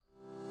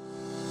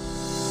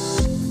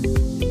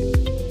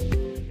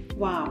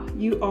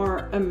You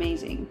are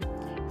amazing.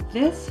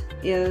 This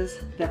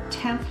is the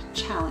 10th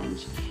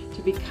challenge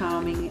to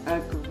becoming a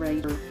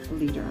greater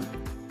leader.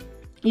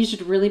 You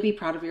should really be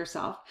proud of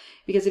yourself,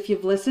 because if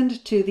you've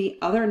listened to the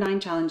other 9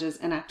 challenges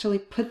and actually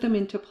put them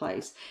into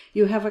place,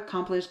 you have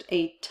accomplished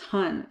a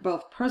ton,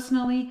 both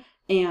personally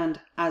and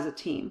as a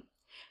team.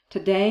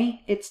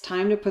 Today, it's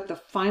time to put the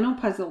final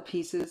puzzle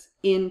pieces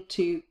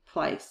into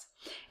place.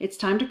 It's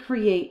time to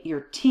create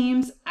your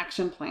team's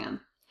action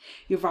plan.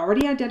 You've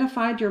already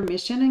identified your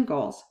mission and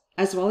goals,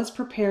 as well as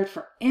prepared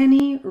for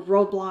any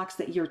roadblocks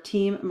that your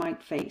team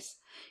might face.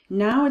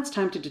 Now it's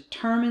time to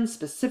determine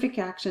specific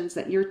actions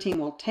that your team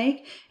will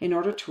take in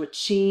order to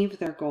achieve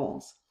their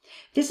goals.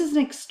 This is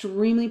an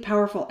extremely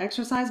powerful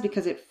exercise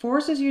because it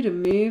forces you to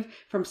move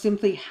from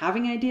simply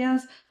having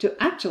ideas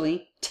to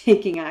actually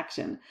taking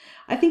action.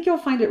 I think you'll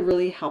find it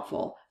really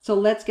helpful. So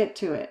let's get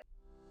to it.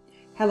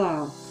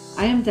 Hello,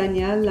 I am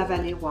Danielle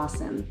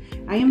Lavallée-Wasson.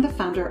 I am the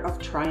founder of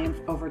Triumph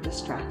Over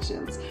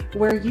Distractions,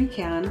 where you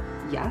can,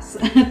 yes,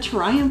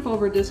 triumph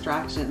over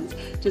distractions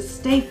to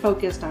stay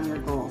focused on your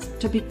goals,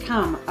 to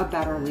become a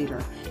better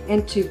leader,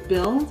 and to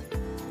build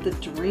the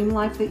dream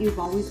life that you've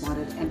always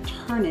wanted and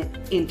turn it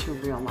into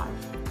real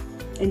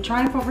life. In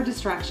Triumph Over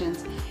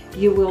Distractions,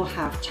 you will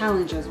have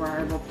challenges where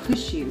I will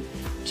push you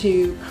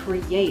to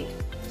create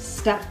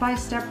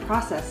step-by-step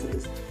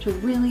processes to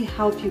really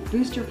help you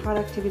boost your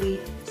productivity,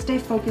 stay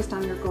focused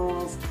on your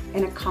goals,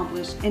 and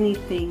accomplish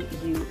anything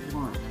you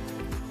want.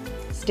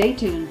 Stay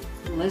tuned,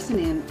 listen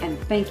in, and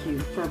thank you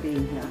for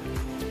being here.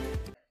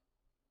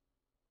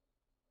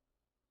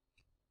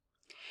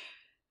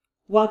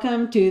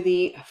 Welcome to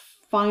the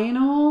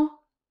final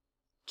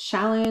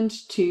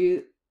challenge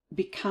to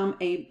become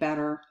a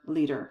better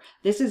leader.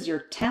 This is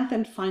your 10th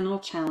and final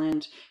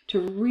challenge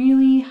to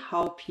really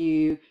help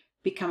you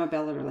become a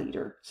better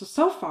leader.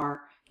 So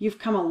far, you've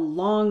come a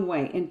long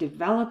way in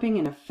developing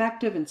an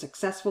effective and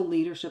successful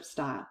leadership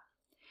style.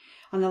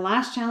 On the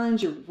last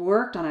challenge, you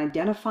worked on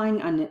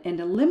identifying and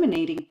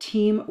eliminating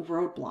team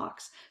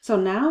roadblocks. So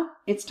now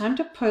it's time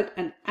to put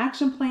an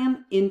action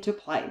plan into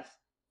place.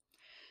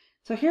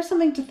 So here's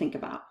something to think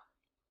about.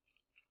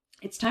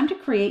 It's time to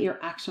create your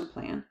action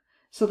plan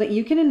so that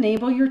you can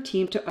enable your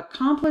team to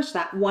accomplish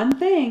that one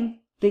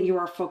thing that you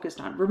are focused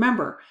on.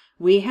 Remember,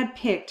 we had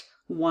picked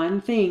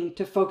one thing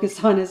to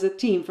focus on as a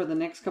team for the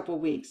next couple of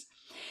weeks.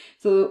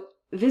 So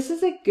this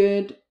is a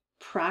good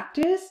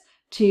practice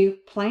to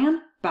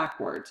plan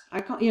backwards. I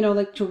call,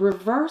 like to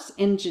reverse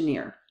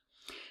engineer.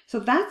 So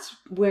that's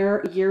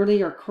where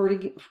yearly or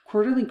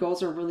quarterly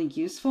goals are really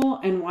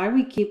useful, and why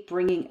we keep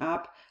bringing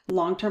up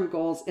long-term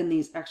goals in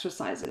these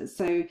exercises.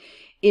 So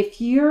if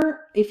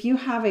you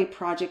have a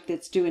project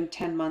that's due in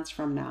 10 months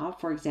from now,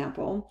 for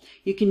example,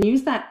 you can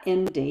use that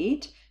end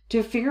date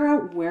to figure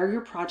out where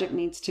your project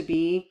needs to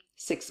be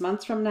 6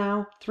 months from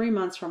now, 3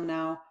 months from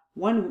now,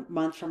 1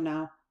 month from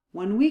now,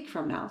 1 week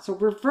from now. So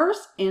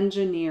reverse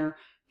engineer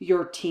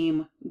your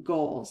team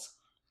goals.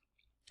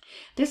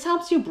 This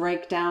helps you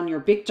break down your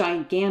big,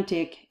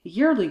 gigantic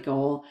yearly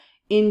goal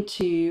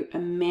into a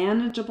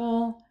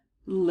manageable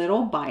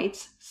little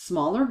bites,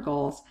 smaller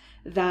goals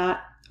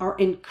that are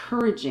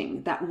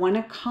encouraging, that when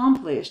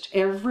accomplished,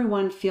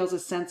 everyone feels a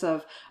sense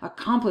of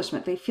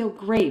accomplishment. They feel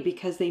great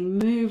because they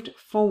moved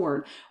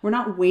forward. We're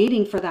not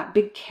waiting for that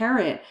big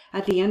carrot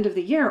at the end of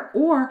the year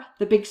or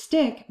the big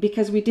stick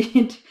because we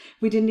didn't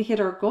hit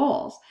our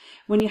goals.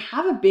 When you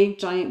have a big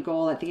giant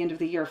goal at the end of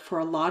the year, for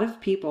a lot of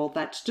people,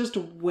 that's just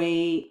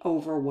way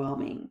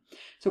overwhelming.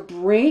 So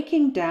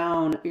breaking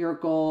down your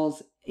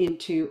goals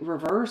into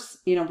reverse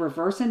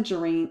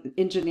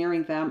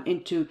engineering them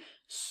into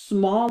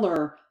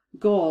smaller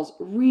goals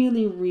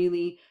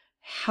really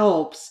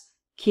helps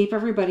keep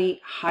everybody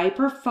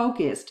hyper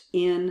focused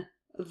in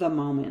the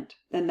moment.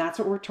 And that's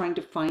what we're trying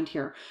to find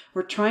here.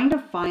 We're trying to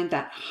find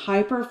that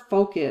hyper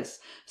focus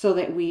so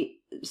that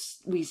we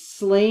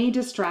slay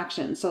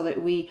distractions, so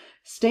that we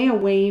stay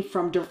away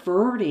from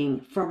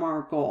diverting from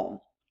our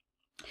goal.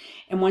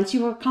 And once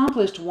you've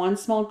accomplished one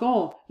small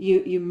goal,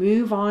 you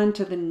move on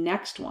to the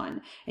next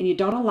one, and you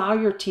don't allow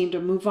your team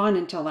to move on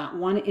until that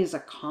one is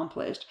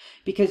accomplished,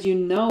 because you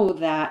know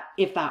that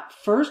if that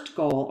first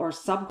goal or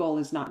sub goal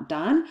is not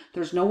done,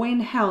 there's no way in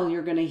hell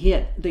you're going to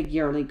hit the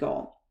yearly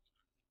goal.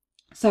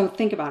 So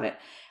think about it.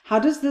 How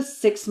does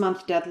this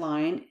 6-month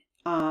deadline,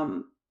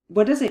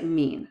 what does it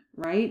mean,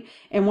 right?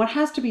 And what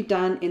has to be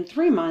done in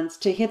 3 months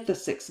to hit the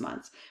 6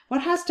 months?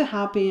 What has to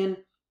happen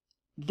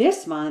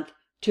this month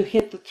to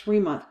hit the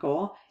 3-month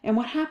goal? And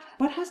what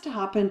has to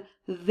happen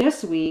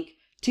this week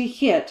to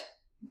hit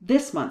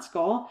this month's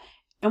goal?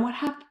 And what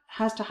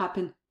has to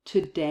happen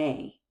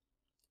today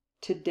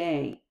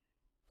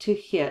to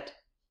hit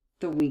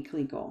the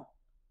weekly goal?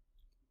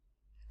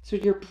 So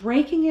you're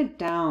breaking it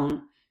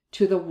down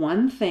to the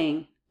one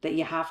thing that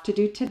you have to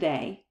do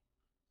today.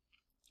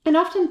 And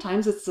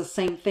oftentimes it's the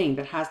same thing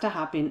that has to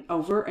happen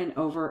over and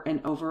over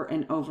and over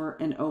and over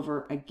and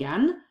over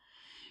again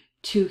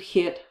to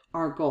hit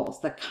our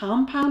goals. The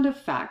compound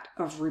effect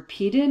of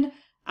repeated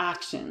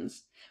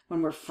actions,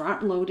 when we're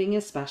front loading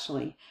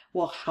especially,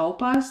 will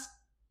help us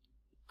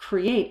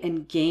create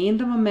and gain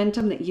the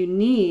momentum that you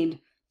need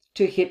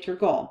to hit your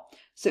goal.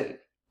 So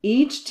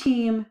each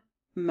team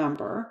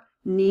member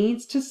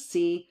needs to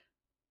see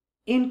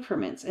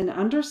increments and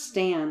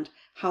understand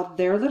how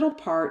their little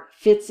part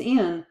fits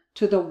in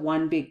to the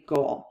one big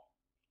goal.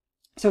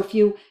 So if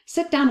you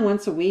sit down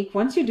once a week,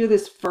 once you do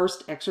this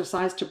first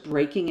exercise to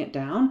breaking it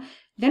down,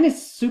 then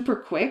it's super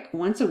quick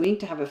once a week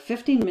to have a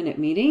 15-minute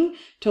meeting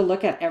to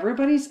look at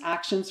everybody's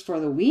actions for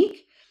the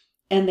week.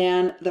 And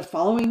then the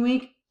following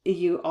week,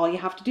 all you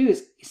have to do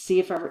is see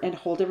if ever and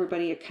hold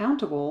everybody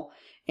accountable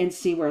and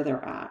see where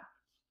they're at.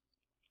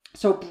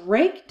 So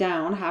break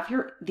down, have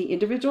the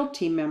individual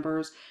team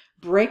members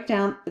break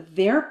down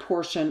their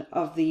portion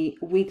of the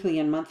weekly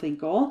and monthly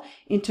goal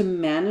into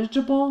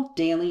manageable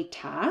daily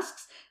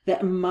tasks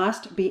that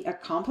must be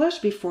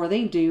accomplished before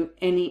they do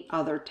any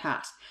other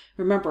task.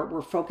 Remember,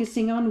 we're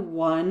focusing on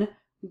one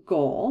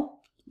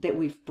goal that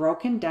we've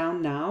broken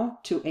down now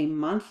to a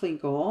monthly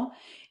goal,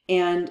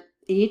 and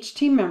each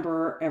team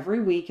member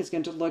every week is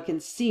going to look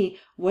and see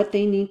what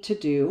they need to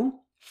do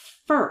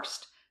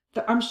first.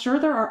 I'm sure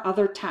there are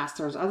other tasks,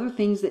 there's other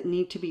things that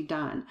need to be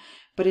done,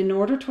 but in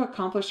order to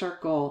accomplish our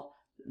goal,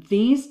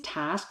 these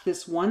tasks,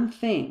 this one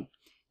thing,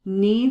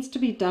 needs to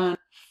be done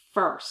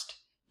first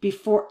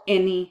before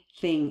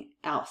anything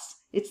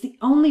else. It's the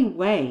only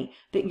way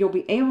that you'll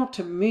be able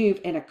to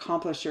move and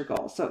accomplish your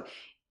goal. So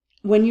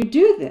when you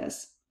do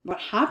this, what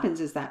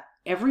happens is that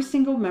every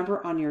single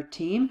member on your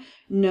team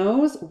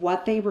knows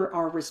what they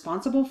are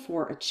responsible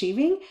for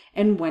achieving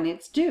and when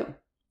it's due.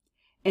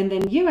 And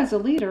then you as a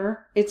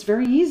leader, it's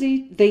very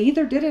easy. They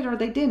either did it or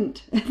they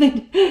didn't.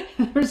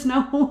 There's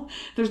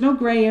no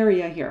gray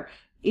area here.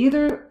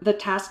 Either the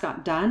task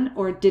got done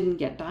or it didn't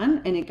get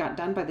done, and it got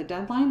done by the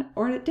deadline,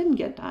 or it didn't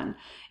get done.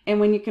 And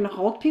when you can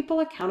hold people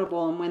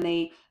accountable and when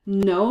they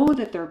know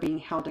that they're being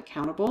held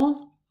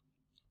accountable,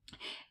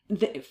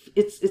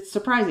 it's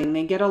surprising.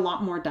 They get a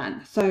lot more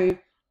done. So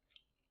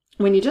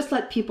when you just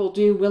let people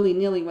do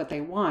willy-nilly what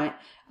they want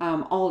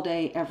all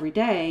day, every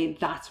day,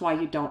 that's why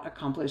you don't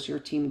accomplish your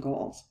team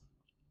goals.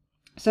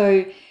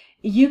 So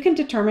you can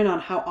determine on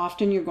how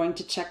often you're going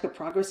to check the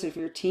progress of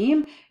your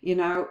team. You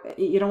know,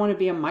 you don't want to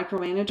be a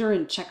micromanager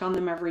and check on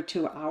them every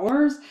 2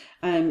 hours.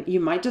 You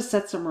might just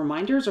set some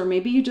reminders, or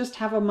maybe you just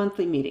have a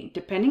monthly meeting,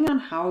 depending on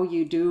how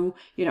you do,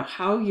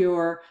 how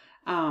your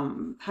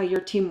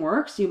team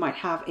works. You might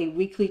have a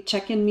weekly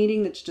check-in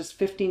meeting that's just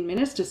 15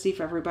 minutes to see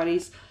if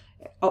everybody's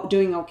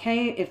doing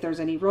okay, if there's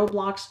any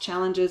roadblocks,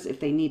 challenges,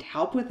 if they need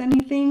help with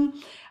anything,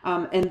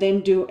 and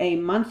then do a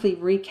monthly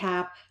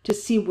recap to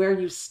see where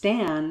you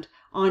stand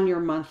on your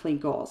monthly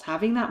goals.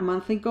 Having that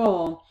monthly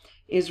goal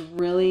is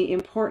really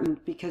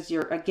important because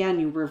you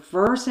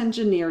reverse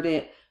engineered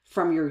it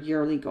from your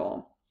yearly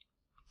goal.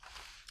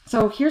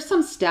 So here's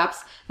some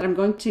steps that I'm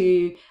going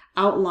to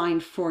outline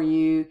for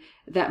you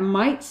that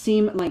might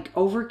seem like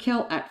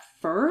overkill at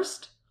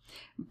first,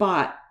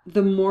 but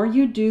the more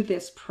you do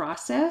this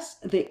process,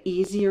 the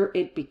easier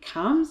it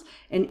becomes.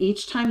 And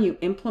each time you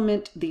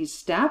implement these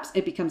steps,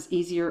 it becomes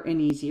easier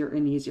and easier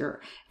and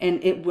easier.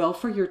 And it will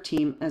for your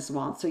team as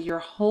well. So your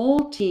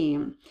whole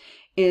team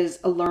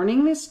is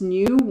learning this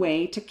new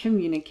way to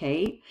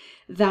communicate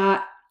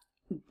that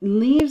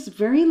leaves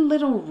very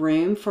little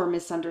room for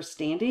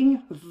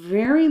misunderstanding,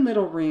 very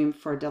little room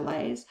for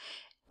delays.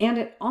 And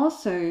it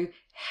also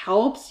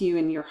helps you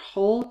and your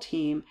whole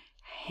team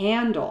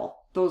handle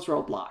those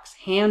roadblocks,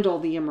 handle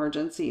the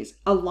emergencies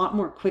a lot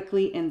more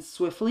quickly and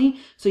swiftly,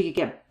 so you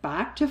get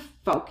back to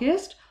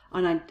focused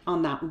on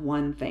that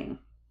one thing.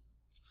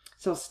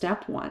 So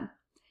step 1,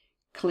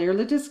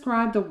 clearly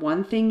describe the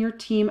one thing your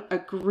team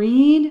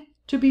agreed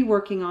to be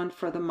working on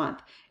for the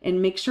month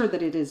and make sure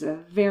that it is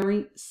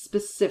very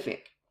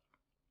specific.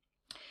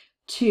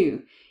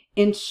 2,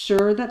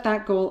 ensure that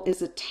that goal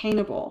is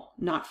attainable,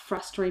 not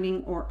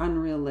frustrating or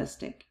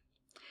unrealistic.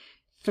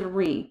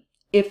 3,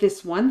 if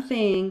this one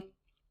thing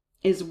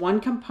is one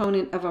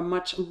component of a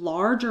much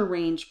larger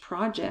range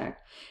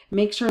project,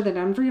 make sure that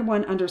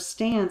everyone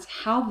understands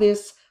how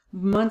this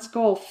month's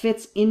goal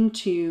fits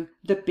into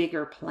the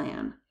bigger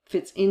plan,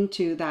 fits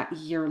into that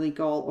yearly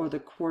goal or the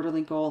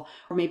quarterly goal,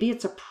 or maybe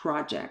it's a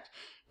project.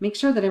 Make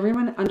sure that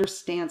everyone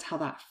understands how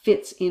that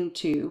fits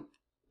into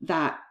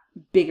that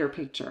bigger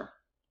picture.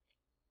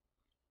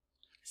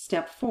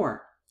 Step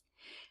 4,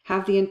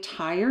 have the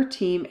entire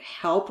team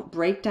help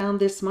break down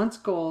this month's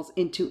goals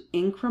into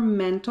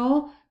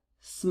incremental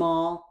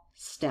small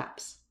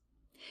steps.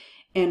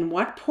 And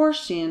what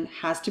portion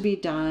has to be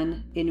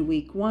done in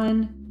week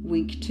 1,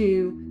 week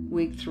 2,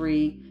 week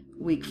 3,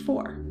 week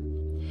 4.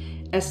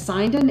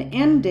 Assign an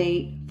end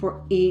date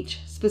for each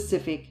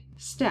specific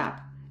step.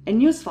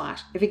 And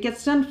newsflash, if it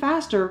gets done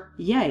faster,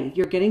 yay,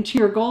 you're getting to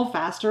your goal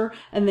faster,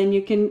 and then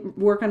you can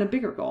work on a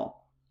bigger goal.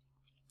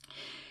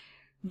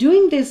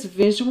 Doing this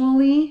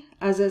visually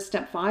as a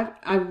step 5,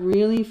 I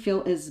really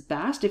feel is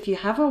best. If you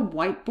have a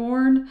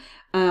whiteboard,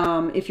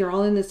 if you're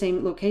all in the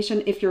same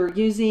location, if you're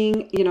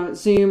using,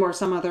 Zoom or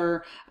some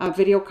other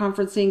video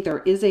conferencing, there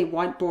is a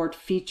whiteboard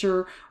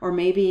feature, or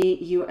maybe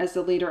you as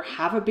the leader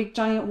have a big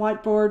giant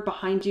whiteboard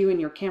behind you and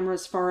your camera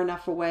is far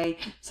enough away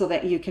so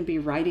that you can be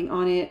writing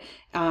on it,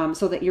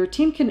 so that your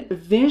team can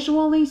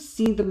visually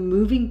see the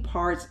moving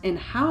parts and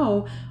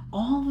how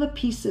all the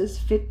pieces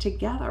fit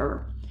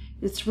together.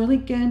 It's really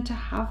good to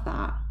have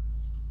that.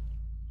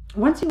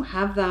 Once you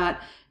have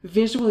that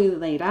visually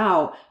laid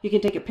out, you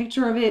can take a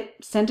picture of it,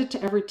 send it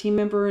to every team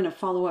member in a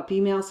follow-up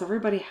email so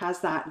everybody has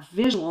that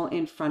visual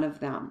in front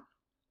of them.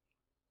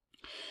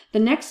 The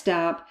next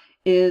step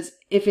is,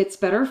 if it's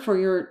better for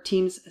your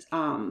team's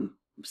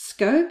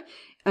scope,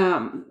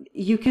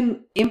 you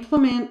can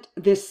implement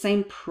this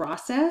same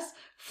process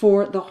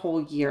for the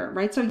whole year,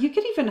 right? So you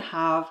could even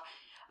have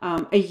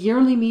a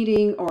yearly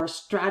meeting or a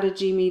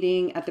strategy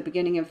meeting at the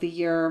beginning of the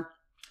year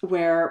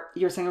where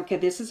you're saying, okay,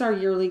 this is our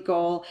yearly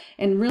goal,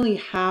 and really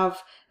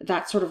have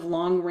that sort of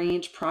long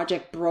range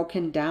project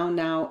broken down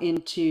now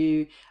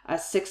into a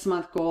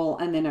 6-month goal,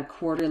 and then a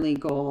quarterly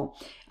goal,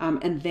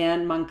 and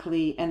then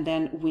monthly, and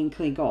then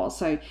weekly goals.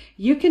 So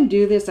you can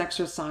do this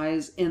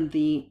exercise in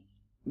the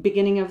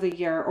beginning of the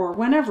year or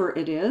whenever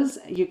it is.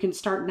 You can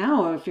start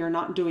now. If you're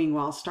not doing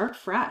well, start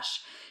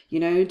fresh.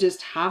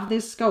 Just have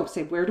this scope,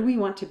 say, where do we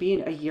want to be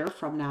in a year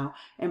from now,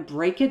 and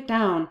break it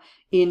down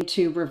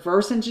into,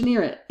 reverse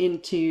engineer it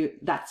into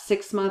that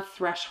 6-month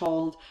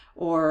threshold,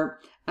 or,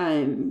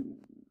 the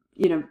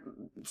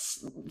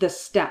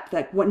step,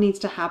 that what needs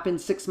to happen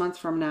 6 months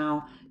from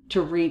now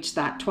to reach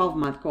that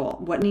 12-month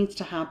goal, what needs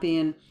to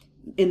happen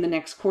in the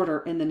next quarter,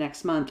 in the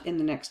next month, in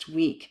the next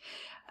week.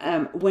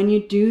 When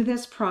you do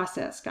this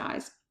process,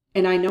 guys,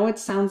 and I know it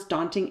sounds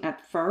daunting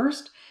at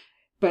first,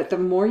 but the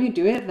more you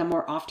do it, the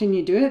more often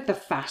you do it, the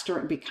faster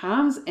it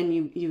becomes,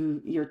 and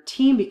your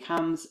team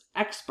becomes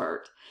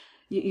expert.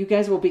 You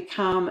guys will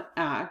become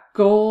a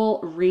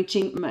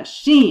goal-reaching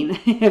machine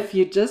if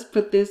you just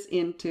put this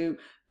into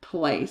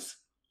place.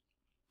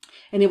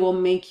 And it will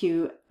make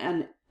you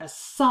a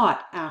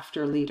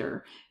sought-after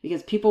leader,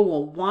 because people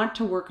will want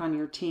to work on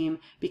your team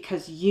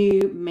because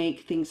you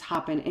make things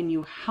happen and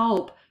you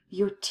help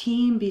your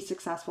team be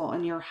successful,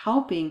 and you're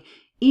helping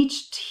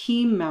each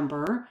team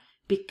member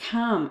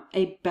become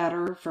a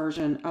better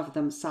version of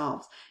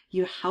themselves.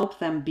 You help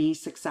them be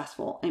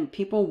successful, and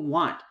people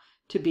want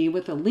to be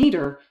with a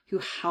leader who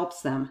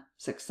helps them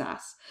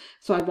success.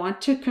 So I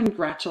want to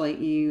congratulate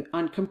you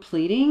on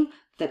completing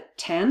the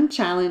 10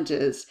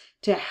 challenges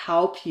to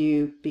help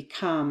you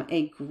become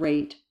a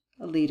great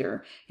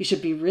leader. You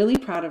should be really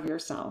proud of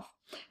yourself.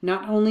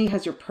 Not only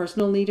has your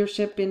personal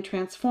leadership been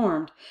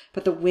transformed,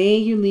 but the way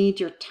you lead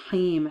your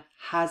team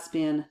has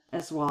been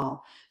as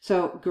well.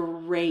 So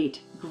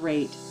great,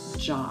 great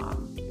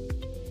job.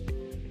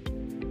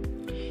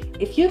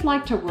 If you'd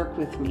like to work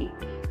with me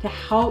to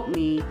help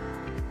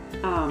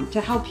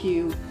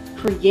you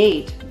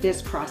create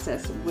this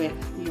process with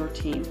your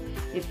team,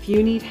 if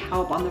you need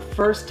help on the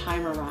first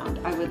time around,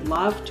 I would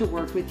love to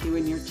work with you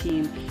and your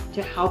team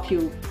to help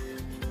you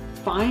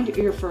find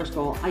your first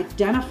goal,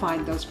 identify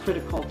those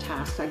critical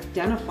tasks,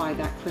 identify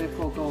that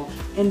critical goal,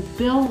 and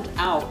build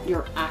out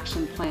your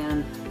action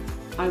plan.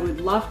 I would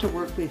love to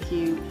work with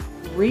you.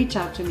 Reach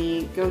out to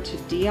me. Go to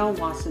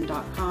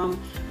dlwasson.com,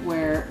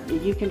 where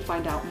you can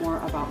find out more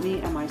about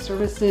me and my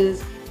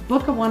services.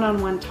 Book a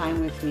one-on-one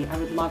time with me. I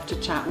would love to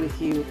chat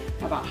with you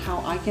about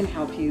how I can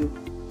help you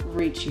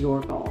reach your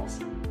goals.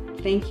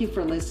 Thank you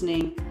for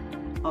listening.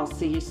 I'll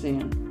see you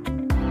soon.